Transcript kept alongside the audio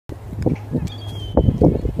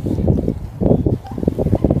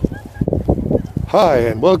Hi,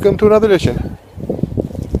 and welcome to another edition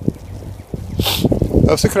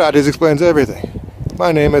of Socrates Explains Everything.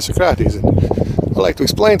 My name is Socrates, and I like to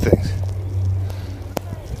explain things.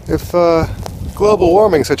 If global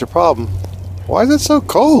warming is such a problem, why is it so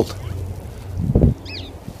cold?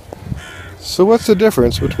 So what's the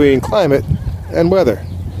difference between climate and weather?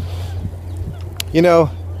 You know,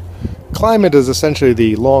 climate is essentially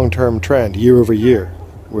the long-term trend, year over year,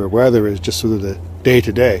 where weather is just sort of the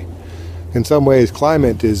day-to-day. In some ways,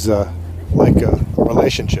 climate is like a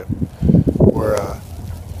relationship, where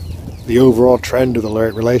the overall trend of the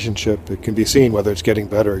relationship, it can be seen whether it's getting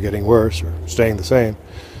better or getting worse or staying the same,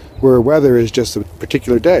 where weather is just a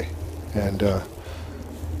particular day. And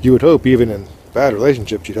you would hope even in bad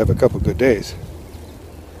relationships you'd have a couple good days.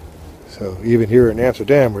 So even here in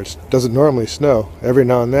Amsterdam, where it doesn't normally snow, every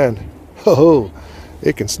now and then,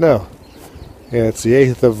 it can snow. Yeah, it's the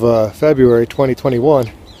 8th of February 2021.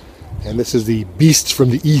 And this is the beasts from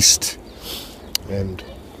the east. And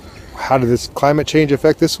how did this climate change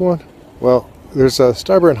affect this one? Well, there's a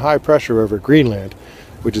stubborn high pressure over Greenland,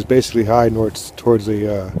 which is basically high towards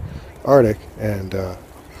the Arctic, and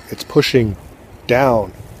it's pushing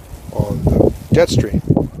down on the jet stream,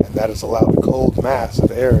 and that has allowed a cold mass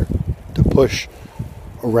of air to push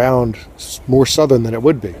around more southern than it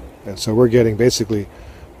would be. And so we're getting basically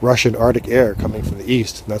Russian Arctic air coming from the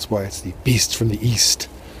east, and that's why it's the beasts from the east.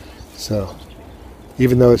 So,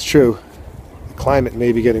 even though it's true, the climate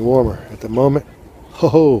may be getting warmer at the moment.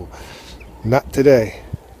 Not today.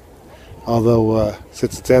 Although,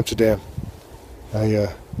 since it's Amsterdam, I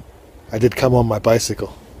did come on my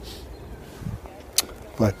bicycle.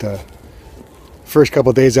 But first couple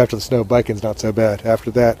of days after the snow, biking's not so bad. After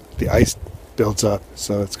that, the ice builds up.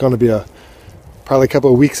 So it's going to be probably a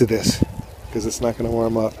couple of weeks of this, because it's not going to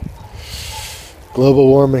warm up. Global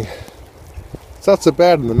warming. It's not so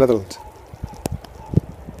bad in the Netherlands.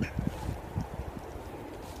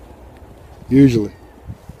 Usually.